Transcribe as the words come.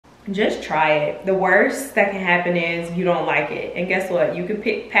just try it. The worst that can happen is you don't like it. And guess what? You can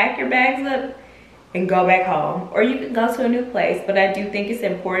pack your bags up and go back home. Or you can go to a new place. But I do think it's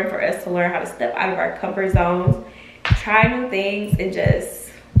important for us to learn how to step out of our comfort zones, try new things, and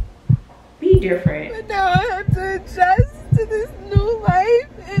just be different. But now I have to adjust to this new life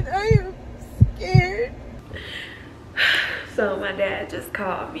and I am scared. So my dad just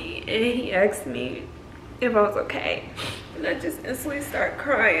called me and he asked me if I was okay. And I just instantly start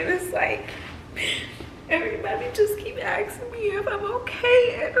crying. It's like everybody just keep asking me if I'm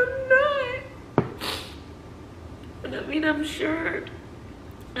okay and I'm not. And I mean, I'm sure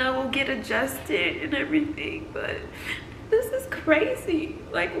I will get adjusted and everything, but this is crazy.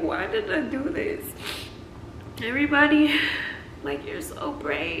 Like, why did I do this? Everybody, like, you're so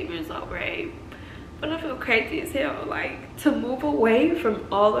brave, you're so brave. But I feel crazy as hell, like, to move away from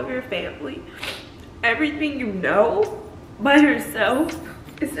all of your family, everything you know, by yourself,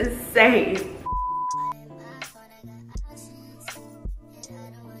 is insane.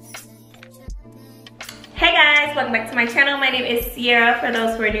 Hey guys, welcome back to my channel. My name is Sierra. For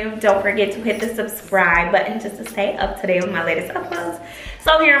those who are new, don't forget to hit the subscribe button just to stay up to date with my latest uploads.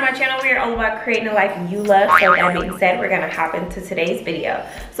 So here on my channel, we are all about creating a life you love. So that being said, we're gonna hop into today's video.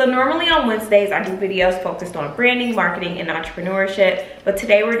 So normally on Wednesdays, I do videos focused on branding, marketing, and entrepreneurship. But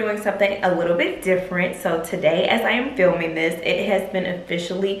today we're doing something a little bit different. So today, as I am filming this, it has been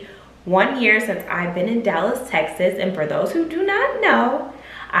officially 1 year since I've been in Dallas, Texas. And for those who do not know,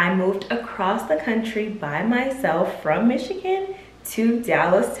 I moved across the country by myself from Michigan to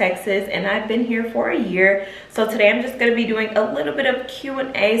Dallas, Texas, and I've been here for a year. So today I'm just gonna be doing a little bit of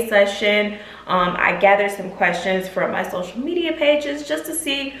Q&A session. I gathered some questions from my social media pages just to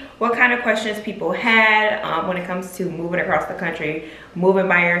see what kind of questions people had when it comes to moving across the country, moving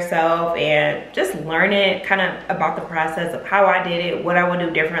by yourself, and just learning kind of about the process of how I did it, what I would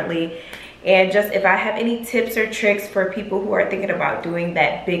do differently. And just if I have any tips or tricks for people who are thinking about doing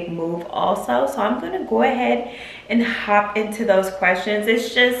that big move also. So I'm gonna go ahead and hop into those questions.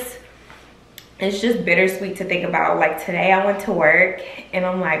 It's just bittersweet to think about. Like today I went to work and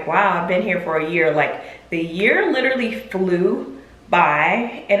I'm like, wow, I've been here for a year. Like the year literally flew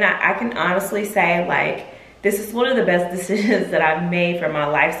by, and I can honestly say, like, this is one of the best decisions that I've made for my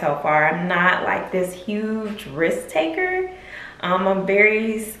life so far. I'm not like this huge risk taker. I'm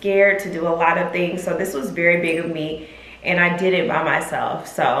very scared to do a lot of things, so this was very big of me, and I did it by myself,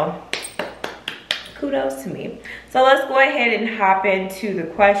 so kudos to me. So let's go ahead and hop into the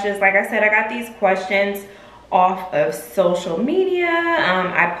questions. Like I said, I got these questions off of social media.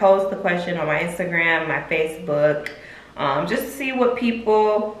 I posed the question on my Instagram, my Facebook, just to see what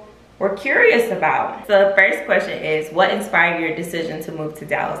people were curious about. So the first question is, what inspired your decision to move to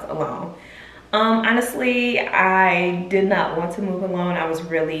Dallas alone? Honestly, I did not want to move alone. I was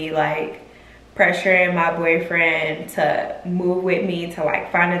really like pressuring my boyfriend to move with me to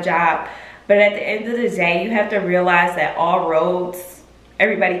like find a job. But at the end of the day, you have to realize that all roads,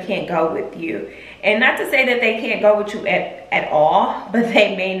 everybody can't go with you. And not to say that they can't go with you at all, but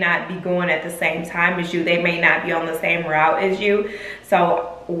they may not be going at the same time as you. They may not be on the same route as you.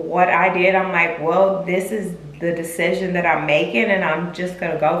 So what I did, I'm like, well, this is the decision that I'm making and I'm just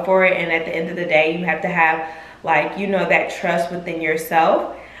gonna go for it. And at the end of the day, you have to have, like, you know, that trust within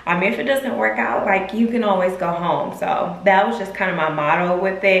yourself. I mean, if it doesn't work out, like, you can always go home. So that was just kind of my motto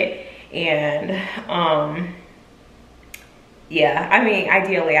with it. And yeah, I mean,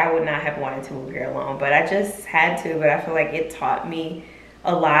 ideally I would not have wanted to move here alone, but I just had to. But I feel like it taught me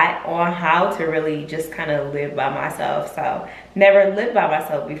a lot on how to really just kind of live by myself. So never lived by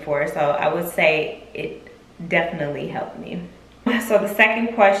myself before, so I would say it definitely helped me. So the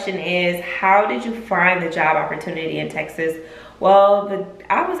second question is, how did you find the job opportunity in Texas? Well,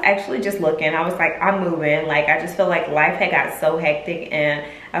 I was actually just looking. I was like, I'm moving. Like, I just feel like life had got so hectic, and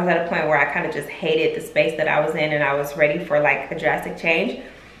I was at a point where I kind of just hated the space that I was in, and I was ready for like a drastic change.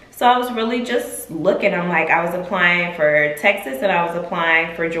 So I was really just looking. I'm like, I was applying for Texas and I was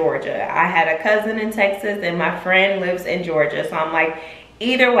applying for Georgia. I had a cousin in Texas and my friend lives in Georgia. So I'm like,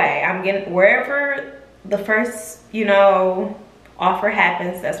 either way, I'm getting wherever the first, you know, offer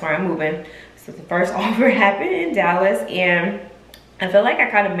happens, that's where I'm moving. So the first offer happened in Dallas, and I feel like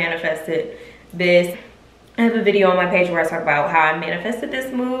I kind of manifested this. I have a video on my page where I talk about how I manifested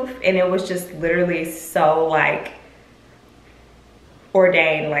this move, and it was just literally so like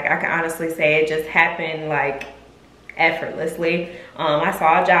ordained. Like, I can honestly say it just happened like effortlessly. I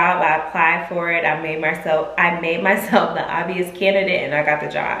saw a job, I applied for it, I made myself the obvious candidate, and I got the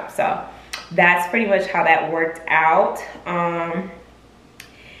job. So that's pretty much how that worked out.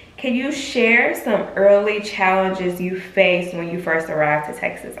 Can you share some early challenges you faced when you first arrived to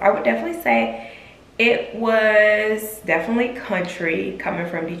Texas? I would definitely say it was definitely country coming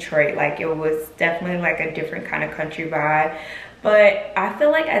from Detroit. Like, it was definitely like a different kind of country vibe. But I feel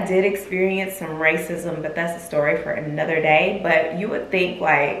like I did experience some racism, but that's a story for another day. But you would think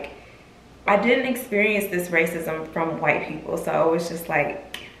like I didn't experience this racism from white people. So it was just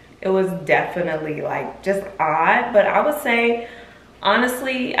like, it was definitely like just odd. But I would say,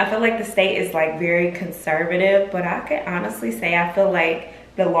 honestly, I feel like the state is like very conservative, but I could honestly say I feel like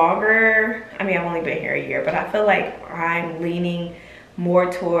the longer, I mean, I've only been here a year, but I feel like I'm leaning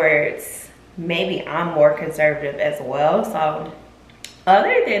more towards, maybe I'm more conservative as well. So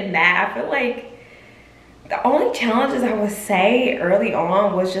other than that, I feel like the only challenges I would say early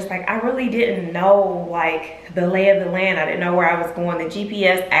on was just like, I really didn't know like the lay of the land. I didn't know where I was going. The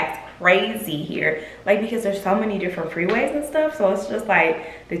GPS acts crazy here, like, because there's so many different freeways and stuff. So it's just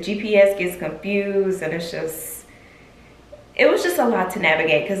like the GPS gets confused, and it was just a lot to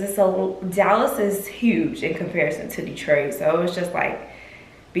navigate because Dallas is huge in comparison to Detroit. So it was just like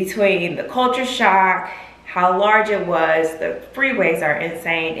between the culture shock, how large it was, the freeways are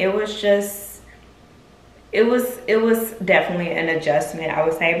insane. It was definitely an adjustment, I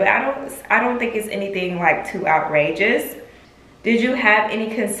would say, but I don't think it's anything like too outrageous. Did you have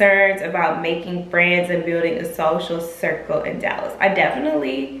any concerns about making friends and building a social circle in Dallas? I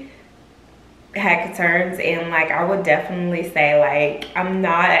definitely had concerns, and like I would definitely say like I'm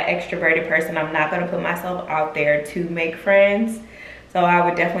not an extroverted person. I'm not going to put myself out there to make friends. So I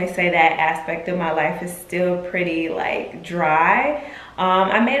would definitely say that aspect of my life is still pretty like dry.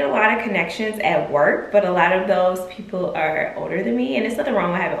 I made a lot of connections at work, but a lot of those people are older than me, and there's nothing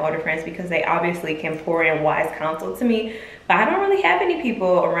wrong with having older friends because they obviously can pour in wise counsel to me. But I don't really have any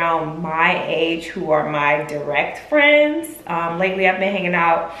people around my age who are my direct friends. Lately I've been hanging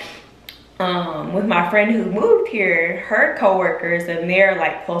out with my friend who moved here, her coworkers, and they're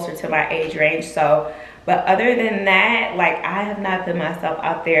like closer to my age range. So, but other than that, like I have not put myself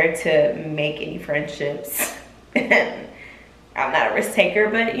out there to make any friendships. I'm not a risk taker,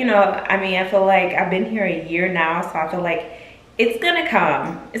 but you know, I mean, I feel like I've been here a year now, so I feel like it's gonna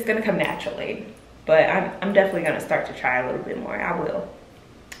come naturally. But I'm definitely gonna start to try a little bit more. I will.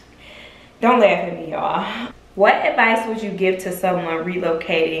 Don't laugh at me, y'all. What advice would you give to someone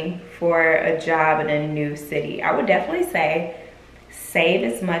relocating for a job in a new city? I would definitely say save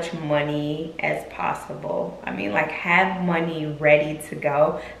as much money as possible. I mean, like, have money ready to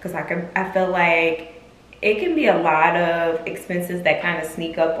go, because I feel like it can be a lot of expenses that kind of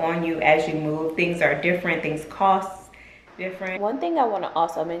sneak up on you as you move. Things are different, things cost different. One thing I want to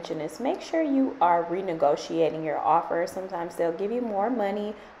also mention is make sure you are renegotiating your offer. Sometimes they'll give you more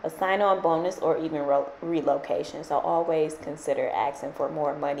money, a sign-on bonus, or even relocation. So always consider asking for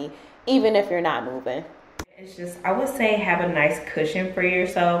more money, even if you're not moving. It's just, I would say have a nice cushion for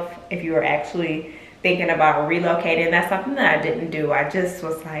yourself if you are actually thinking about relocating. That's something that I didn't do. I just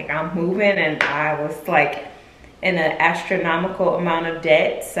was like, I'm moving, and I was like in an astronomical amount of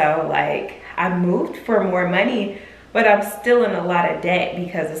debt. So like I moved for more money, but I'm still in a lot of debt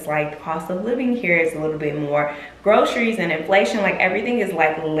because it's like the cost of living here is a little bit more. Groceries and inflation, like everything is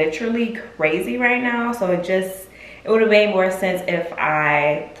like literally crazy right now. So it would have made more sense if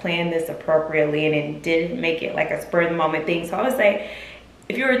I planned this appropriately and it didn't make it like a spur of the moment thing. So I would say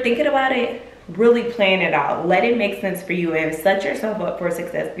if you were thinking about it, really plan it out. Let it make sense for you and set yourself up for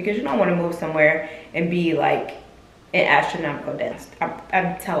success, because you don't want to move somewhere and be like in astronomical debt.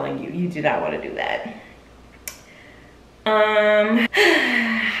 I'm telling you, you do not want to do that.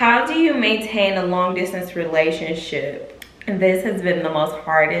 How do you maintain a long distance relationship? And this has been the most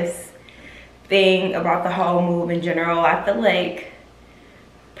hardest thing about the whole move in general. I feel like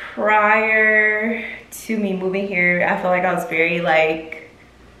prior to me moving here, I feel like I was very like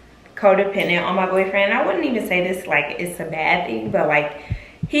codependent on my boyfriend. I wouldn't even say this like it's a bad thing, but like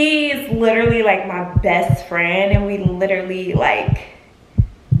he's literally like my best friend, and we literally like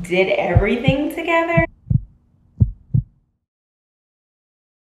did everything together.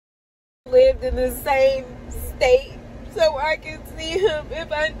 Lived in the same state so I could see him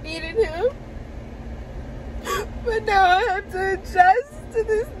if I needed him. But now I have to adjust to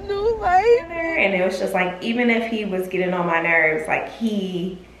this new life. And it was just like, even if he was getting on my nerves, like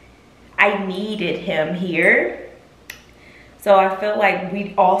I needed him here. So I feel like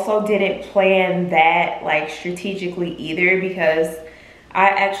we also didn't plan that like strategically either, because I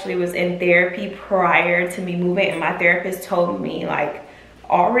actually was in therapy prior to me moving, and my therapist told me like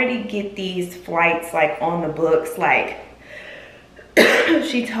already get these flights like on the books. Like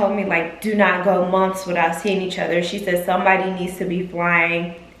she told me like do not go months without seeing each other. She said somebody needs to be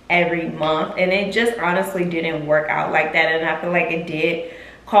flying every month, and it just honestly didn't work out like that. And I feel like it did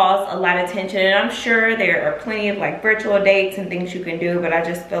cause a lot of tension, and I'm sure there are plenty of like virtual dates and things you can do, but I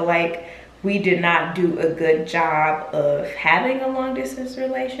just feel like we did not do a good job of having a long distance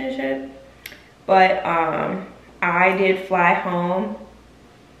relationship. But I did fly home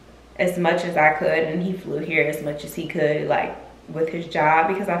as much as I could, and he flew here as much as he could, like with his job,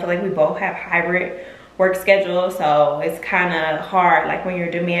 because I feel like we both have hybrid work schedules, so it's kind of hard like when you're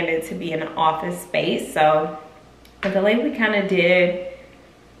demanded to be in an office space. So I feel like we kind of did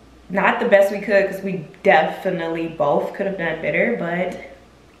not the best we could, because we definitely both could have done better, but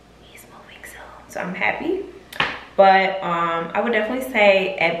he's moving soon, so I'm happy. But I would definitely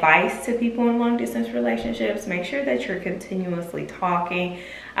say advice to people in long distance relationships: make sure that you're continuously talking.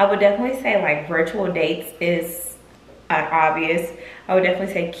 I would definitely say like virtual dates is obvious. I would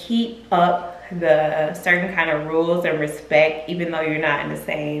definitely say keep up the certain kind of rules and respect, even though you're not in the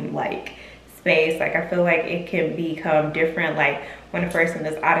same like space. Like I feel like it can become different like when a person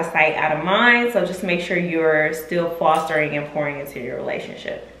is out of sight, out of mind. So just make sure you're still fostering and pouring into your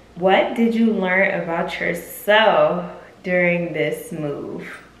relationship. What did you learn about yourself during this move?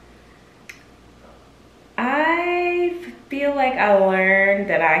 I feel like I learned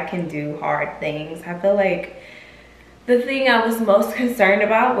that I can do hard things. I feel like the thing I was most concerned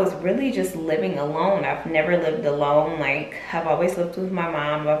about was really just living alone. I've never lived alone. Like I've always lived with my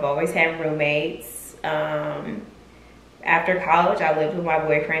mom. I've always had roommates. After college, I lived with my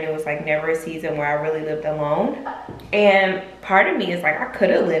boyfriend. It was like never a season where I really lived alone. And part of me is like, I could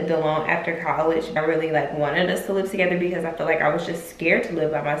have lived alone after college. I really like wanted us to live together, because I feel like I was just scared to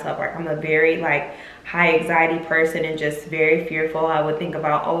live by myself. Like I'm a very like high anxiety person and just very fearful. I would think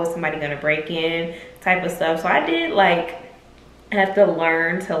about, oh, is somebody gonna break in type of stuff. So I did like have to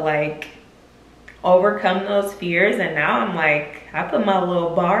learn to like overcome those fears. And now I'm like, I put my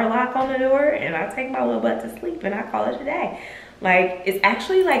little bar lock on the door and I take my little butt to sleep and I call it a day. Like it's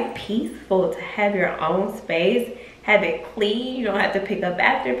actually like peaceful to have your own space, have it clean. You don't have to pick up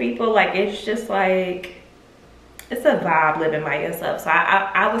after people. Like it's just like, it's a vibe living by yourself. So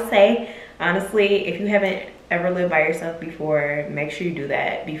I would say, honestly, if you haven't ever lived by yourself before, make sure you do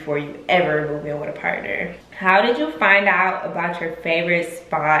that before you ever move in with a partner. How did you find out about your favorite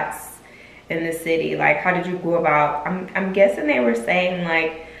spots in the city? Like how did you go about, I'm guessing they were saying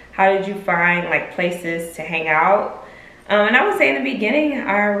like, how did you find like places to hang out? And I would say in the beginning,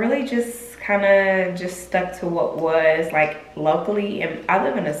 I really just kind of just stuck to what was like locally. And I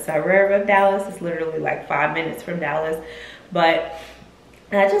live in a suburb of Dallas. It's literally like 5 minutes from Dallas. But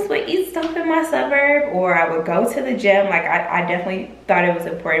I just would eat stuff in my suburb, or I would go to the gym. Like I definitely thought it was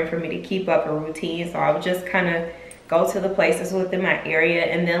important for me to keep up a routine. So I would just kind of go to the places within my area.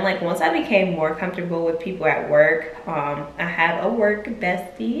 And then like once I became more comfortable with people at work, I have a work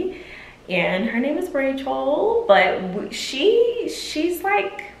bestie and her name is Rachel, but she's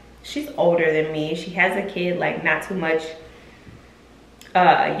older than me. She has a kid like not too much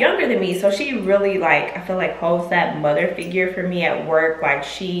younger than me, so she really like, I feel like holds that mother figure for me at work. Like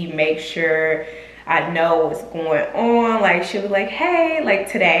she makes sure I know what's going on. Like she was like, hey, like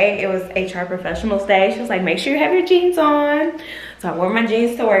today it was HR professionals day. She was like, make sure you have your jeans on. So I wore my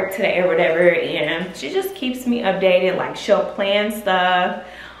jeans to work today or whatever, and she just keeps me updated. Like she'll plan stuff.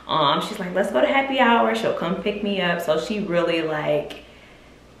 She's like, let's go to happy hour. She'll come pick me up. So she really like,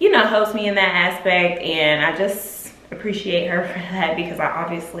 you know, helps me in that aspect, and I just appreciate her for that, because I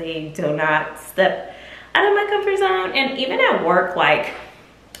obviously do not step out of my comfort zone. And even at work, like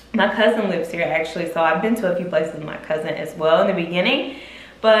my cousin lives here actually, so I've been to a few places with my cousin as well in the beginning.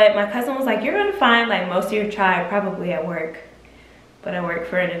 But my cousin was like, you're gonna find like most of your tribe probably at work. But I work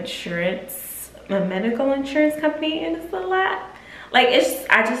for a medical insurance company, and it's a lot. Like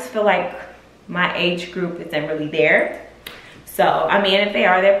I just feel like my age group isn't really there. So I mean, if they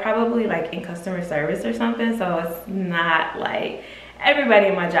are, they're probably like in customer service or something. So it's not like everybody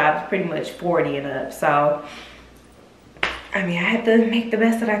in my job is pretty much 40 and up. So I mean, I had to make the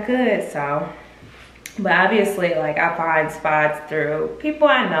best that I could. So, but obviously like I find spots through people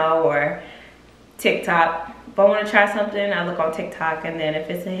I know or TikTok. If I want to try something, I look on TikTok, and then if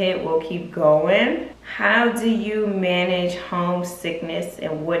it's a hit, we'll keep going. How do you manage homesickness,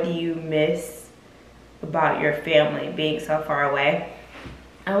 and what do you miss about your family being so far away?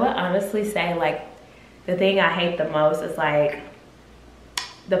 I would honestly say like the thing I hate the most is like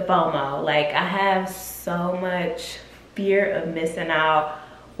the FOMO. Like I have so much fear of missing out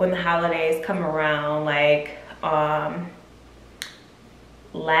when the holidays come around. Like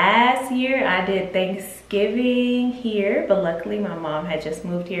last year I did Thanksgiving here, but luckily my mom had just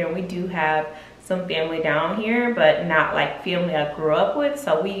moved here, and we do have some family down here, but not like family I grew up with.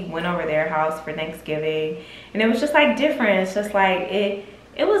 So we went over their house for Thanksgiving, and it was just like different. It's just like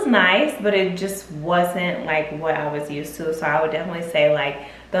it was nice, but it just wasn't like what I was used to. So I would definitely say like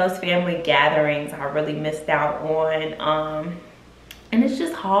those family gatherings I really missed out on. And it's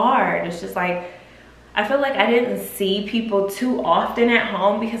just hard. It's just like, I feel like I didn't see people too often at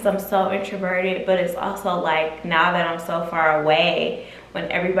home because I'm so introverted, but it's also like now that I'm so far away,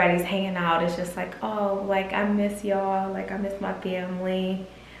 when everybody's hanging out, it's just like, oh, like I miss y'all, like I miss my family,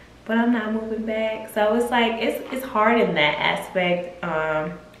 but I'm not moving back. So it's like, it's hard in that aspect.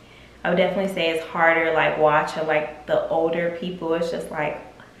 I would definitely say it's harder like watching like the older people. It's just like,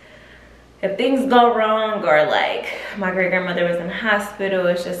 if things go wrong, or like my great grandmother was in the hospital,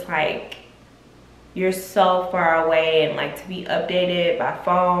 it's just like you're so far away, and like to be updated by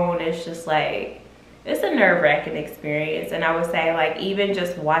phone, it's just like, it's a nerve-wracking experience. And I would say like even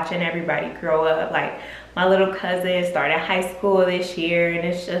just watching everybody grow up, like my little cousin started high school this year, and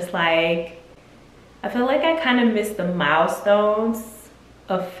it's just like, I feel like I kind of missed the milestones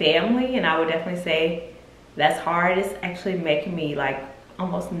of family, and I would definitely say that's hard. It's actually making me like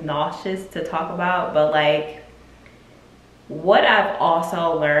almost nauseous to talk about. But like, what I've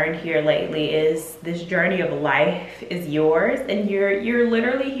also learned here lately is this journey of life is yours, and you're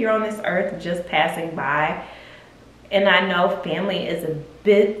literally here on this earth just passing by. And I know family is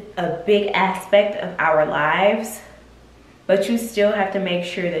a big aspect of our lives, but you still have to make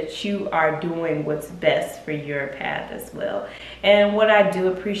sure that you are doing what's best for your path as well. And what I do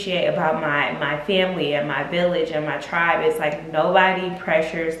appreciate about my family and my village and my tribe is like, nobody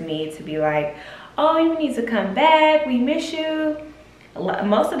pressures me to be like, oh, you need to come back, we miss you.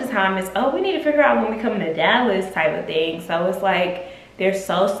 Most of the time it's, oh, we need to figure out when we come to Dallas type of thing. So it's like, they're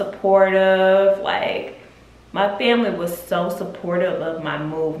so supportive. Like, my family was so supportive of my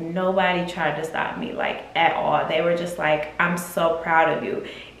move. Nobody tried to stop me, like, at all. They were just like, I'm so proud of you.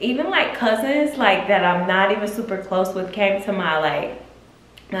 Even like cousins like that I'm not even super close with came to my like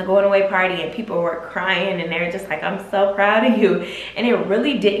my going away party, and people were crying, and they were just like, I'm so proud of you. And it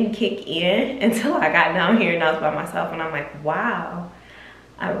really didn't kick in until I got down here and I was by myself, and I'm like, wow,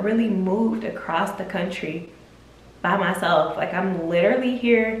 I really moved across the country by myself. Like, I'm literally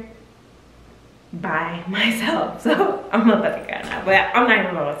here by myself. So I'm about to get now, but I'm not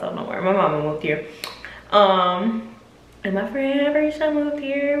even by myself no more. My mama moved here, and my friend Risha moved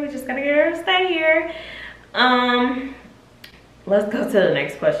here. We just gotta get her to stay here. Let's go to the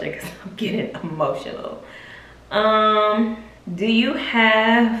next question because I'm getting emotional. Do you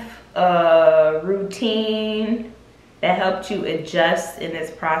have a routine that helped you adjust in this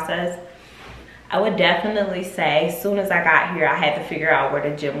process? I would definitely say as soon as I got here, I had to figure out where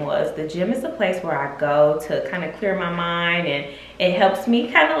the gym was. The gym is the place where I go to kind of clear my mind, and it helps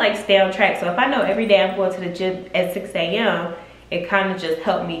me kind of like stay on track. So if I know every day I'm going to the gym at 6 a.m., it kind of just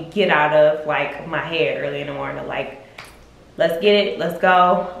helped me get out of like my head early in the morning. Like, let's get it, let's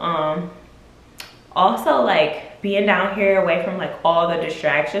go. Also, like being down here away from like all the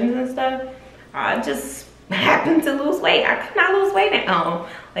distractions and stuff, I just happened to lose weight. I could not lose weight at home.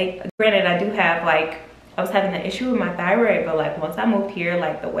 Like, granted, I do have like, I was having an issue with my thyroid, but like once I moved here,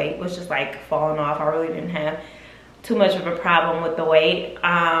 like the weight was just like falling off. I really didn't have too much of a problem with the weight.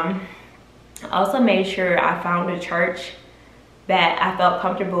 I also made sure I found a church that I felt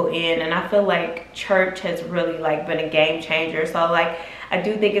comfortable in, and I feel like church has really like been a game changer. So like, I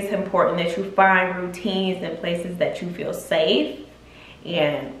do think it's important that you find routines and places that you feel safe,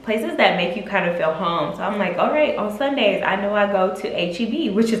 and places that make you kind of feel home. So I'm like, all right, on Sundays, I know I go to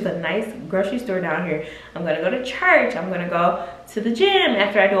HEB, which is a nice grocery store down here. I'm gonna go to church, I'm gonna go to the gym.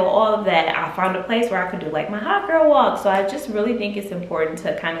 After I do all of that, I found a place where I could do like my hot girl walk. So I just really think it's important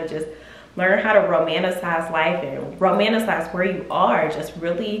to kind of just learn how to romanticize life and romanticize where you are. Just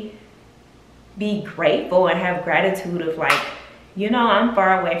really be grateful and have gratitude of like, you know, I'm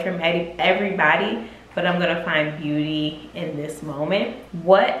far away from everybody, but I'm gonna find beauty in this moment.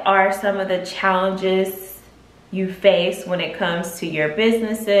 What are some of the challenges you face when it comes to your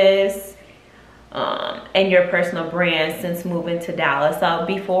businesses and your personal brand since moving to Dallas? So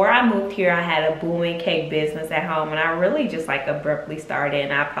before I moved here, I had a booming cake business at home, and I really just like abruptly started,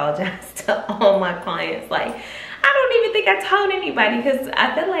 and I apologize to all my clients. Like, I don't even think I told anybody, because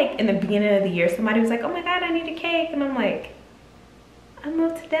I feel like in the beginning of the year, somebody was like, oh my God, I need a cake. And I'm like, I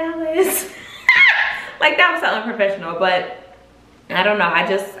moved to Dallas. Like, that was so unprofessional, but I don't know.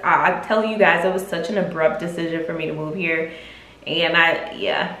 I'm telling you guys, it was such an abrupt decision for me to move here. And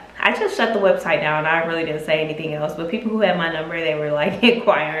I just shut the website down. I really didn't say anything else, but people who had my number, they were like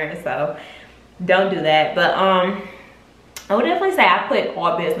inquiring, so don't do that. But I would definitely say I put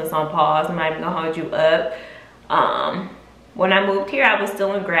all business on pause. I'm not even gonna hold you up. When I moved here, I was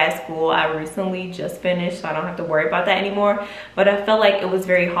still in grad school. I recently just finished, so I don't have to worry about that anymore. But I felt like it was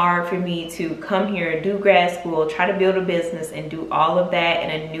very hard for me to come here, do grad school, try to build a business, and do all of that in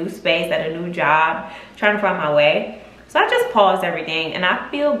a new space, at a new job, trying to find my way. So I just paused everything, and I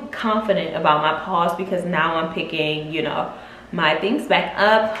feel confident about my pause because now I'm picking, you know, my things back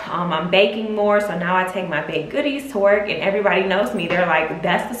up. I'm baking more, so now I take my baked goodies to work, and everybody knows me. They're like,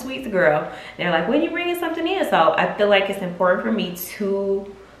 that's the sweets girl. And they're like, when you bringing something in? So I feel like it's important for me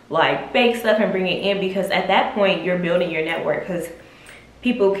to like bake stuff and bring it in, because at that point you're building your network. Because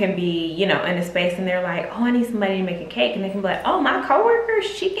people can be, you know, in a space and they're like, oh, I need somebody to make a cake, and they can be like, oh, my coworker,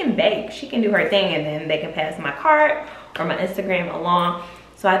 she can bake, she can do her thing, and then they can pass my card or my Instagram along.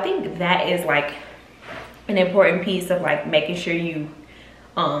 So I think that is like an important piece of like making sure you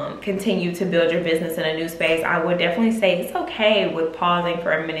continue to build your business in a new space. I would definitely say it's okay with pausing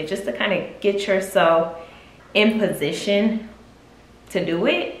for a minute just to kind of get yourself in position to do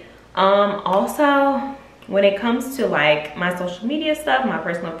it. Also, when it comes to like my social media stuff, my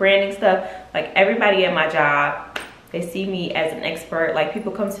personal branding stuff, like everybody at my job, they see me as an expert. Like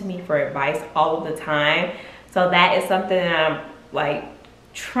people come to me for advice all of the time. So that is something that I'm like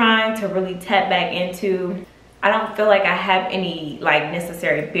trying to really tap back into. I don't feel like I have any like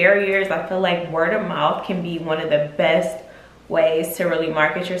necessary barriers. I feel like word of mouth can be one of the best ways to really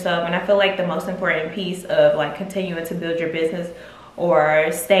market yourself. And I feel like the most important piece of like continuing to build your business or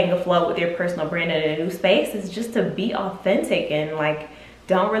staying afloat with your personal brand in a new space is just to be authentic and like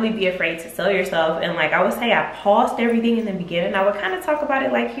don't really be afraid to sell yourself. And like I would say I paused everything in the beginning. I would kind of talk about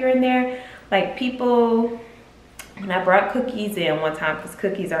it like here and there. Like people, when I brought cookies in one time, because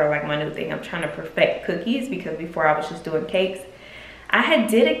cookies are like my new thing. I'm trying to perfect cookies because before I was just doing cakes. I had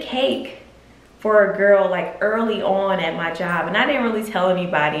did a cake for a girl like early on at my job, and I didn't really tell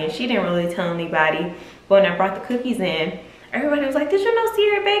anybody, and she didn't really tell anybody. But when I brought the cookies in, everybody was like, did you know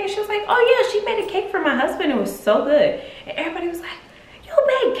Sierra baked? And she was like, oh yeah, she made a cake for my husband. It was so good. And everybody was like, you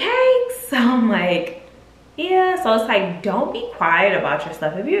bake cakes? So I'm like, yeah. So it's like, don't be quiet about your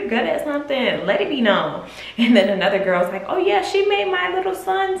stuff. If you're good at something, let it be known. And then another girl's like, oh yeah, she made my little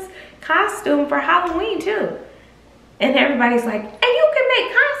son's costume for Halloween too. And everybody's like, and you can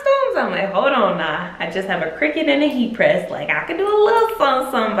make costumes? I'm like, hold on now. I just have a Cricut and a heat press. Like I can do a little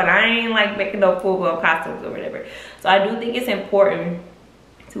something, but I ain't like making no full-blown costumes or whatever. So I do think it's important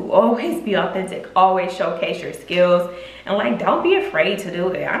to always be authentic, always showcase your skills, and like don't be afraid to do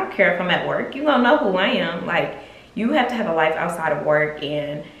it. I don't care if I'm at work, you gonna know who I am. Like you have to have a life outside of work,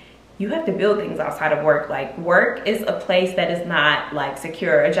 and you have to build things outside of work. Like work is a place that is not like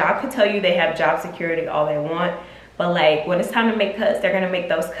secure. A job could tell you they have job security all they want, but like when it's time to make cuts, they're gonna make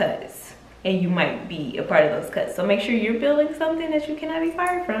those cuts, and you might be a part of those cuts. So make sure you're building something that you cannot be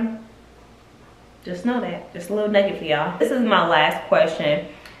fired from. Just know that. Just a little nugget for y'all. This is my last question.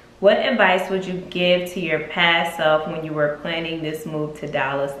 What advice would you give to your past self when you were planning this move to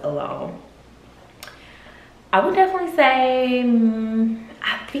Dallas alone? I would definitely say,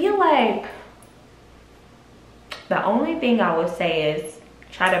 I feel like the only thing I would say is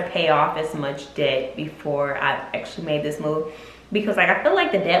try to pay off as much debt before I actually made this move. Because like I feel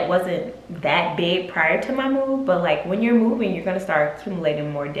like the debt wasn't that big prior to my move, but like when you're moving, you're gonna start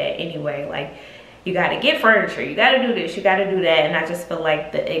accumulating more debt anyway. Like you gotta get furniture, you gotta do this, you gotta do that. And I just feel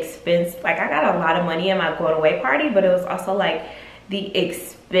like the expense, like I got a lot of money in my going away party, but it was also like the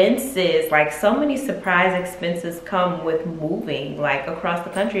expenses, like so many surprise expenses come with moving like across the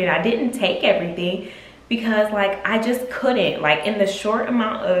country. And I didn't take everything because like I just couldn't, like in the short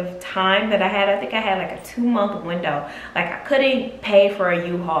amount of time that I had, I think I had like a 2-month window. Like I couldn't pay for a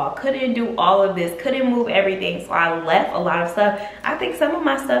U-Haul, couldn't do all of this, couldn't move everything. So I left a lot of stuff. I think some of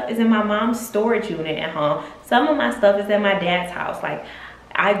my stuff is in my mom's storage unit at home. Some of my stuff is at my dad's house. Like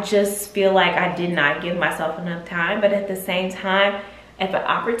I just feel like I did not give myself enough time. But at the same time, if an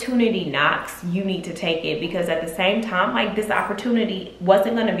opportunity knocks, you need to take it, because at the same time, like this opportunity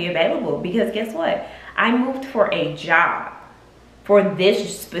wasn't going to be available. Because guess what? I moved for a job, for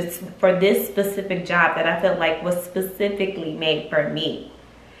this specific job that I felt like was specifically made for me.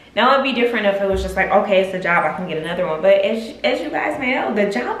 Now it'd be different if it was just like, okay, it's a job, I can get another one. But as you guys may know, the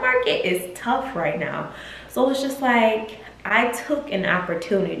job market is tough right now. So it's just like I took an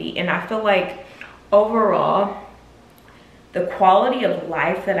opportunity, and I feel like overall, the quality of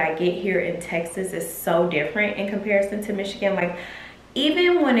life that I get here in Texas is so different in comparison to Michigan. Like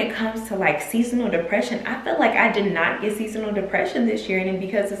even when it comes to like seasonal depression, I feel like I did not get seasonal depression this year. And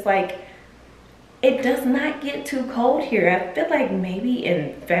because it's like it does not get too cold here. I feel like maybe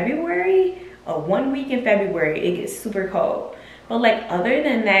in February, or 1 week in February, it gets super cold. But like other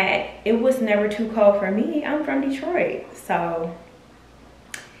than that, it was never too cold for me. I'm from Detroit, so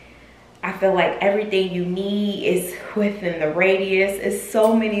I feel like everything you need is within the radius. It's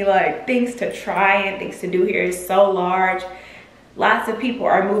so many like things to try and things to do here. It's so large. Lots of people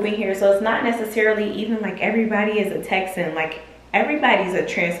are moving here, so it's not necessarily even like everybody is a Texan. Like everybody's a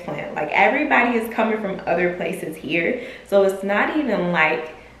transplant. Like everybody is coming from other places here, so it's not even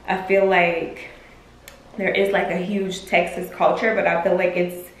like, I feel like there is like a huge Texas culture, but I feel like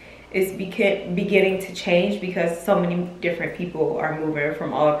it's beginning to change because so many different people are moving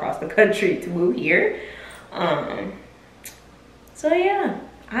from all across the country to move here. So yeah,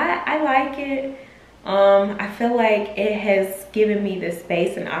 I like it. I feel like it has given me the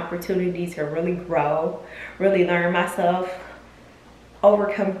space and opportunity to really grow, really learn myself,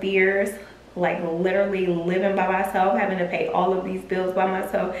 overcome fears, like literally living by myself, having to pay all of these bills by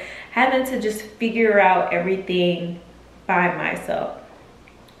myself, having to just figure out everything by myself.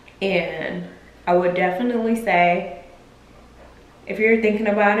 And I would definitely say, if you're thinking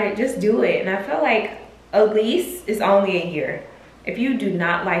about it, just do it. And I feel like a lease is only a year. If you do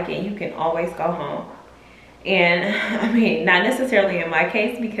not like it, you can always go home. And I mean, not necessarily in my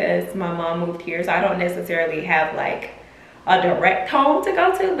case because my mom moved here, so I don't necessarily have like a direct home to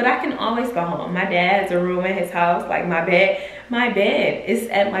go to, but I can always go home. My dad has a room in his house. Like my bed is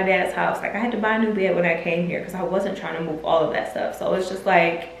at my dad's house. Like I had to buy a new bed when I came here because I wasn't trying to move all of that stuff. So it's just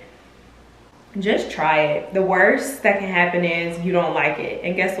like, just try it. The worst that can happen is you don't like it,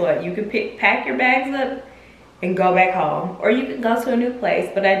 and guess what, you can pack your bags up and go back home, or you can go to a new place.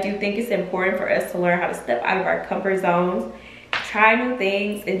 But I do think it's important for us to learn how to step out of our comfort zones, try new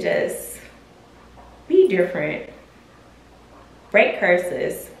things, and just be different. Break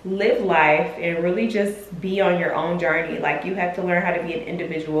curses, live life, and really just be on your own journey. Like you have to learn how to be an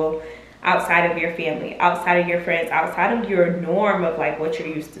individual outside of your family, outside of your friends, outside of your norm of like what you're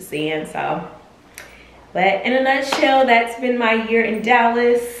used to seeing. So, but in a nutshell, that's been my year in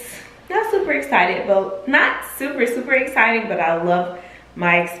Dallas. Not super excited, but not super exciting, but I love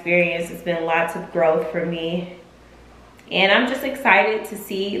my experience. It's been lots of growth for me, and I'm just excited to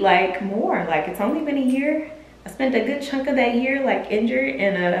see like more. Like it's only been a year. I spent a good chunk of that year like injured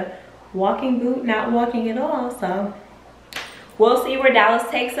in a walking boot, not walking at all. So we'll see where Dallas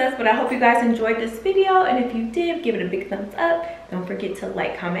takes us, but I hope you guys enjoyed this video, and if you did, give it a big thumbs up. Don't forget to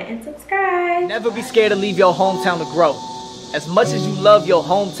like, comment, and subscribe. Never be scared to leave your hometown to grow. As much as you love your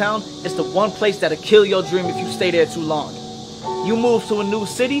hometown, it's the one place that'll kill your dream if you stay there too long. You move to a new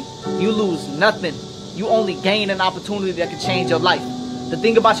city, you lose nothing. You only gain an opportunity that can change your life. The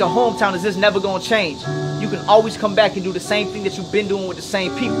thing about your hometown is it's never gonna change. You can always come back and do the same thing that you've been doing with the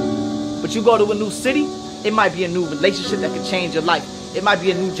same people. But you go to a new city, it might be a new relationship that can change your life. It might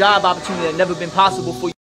be a new job opportunity that never been possible for you.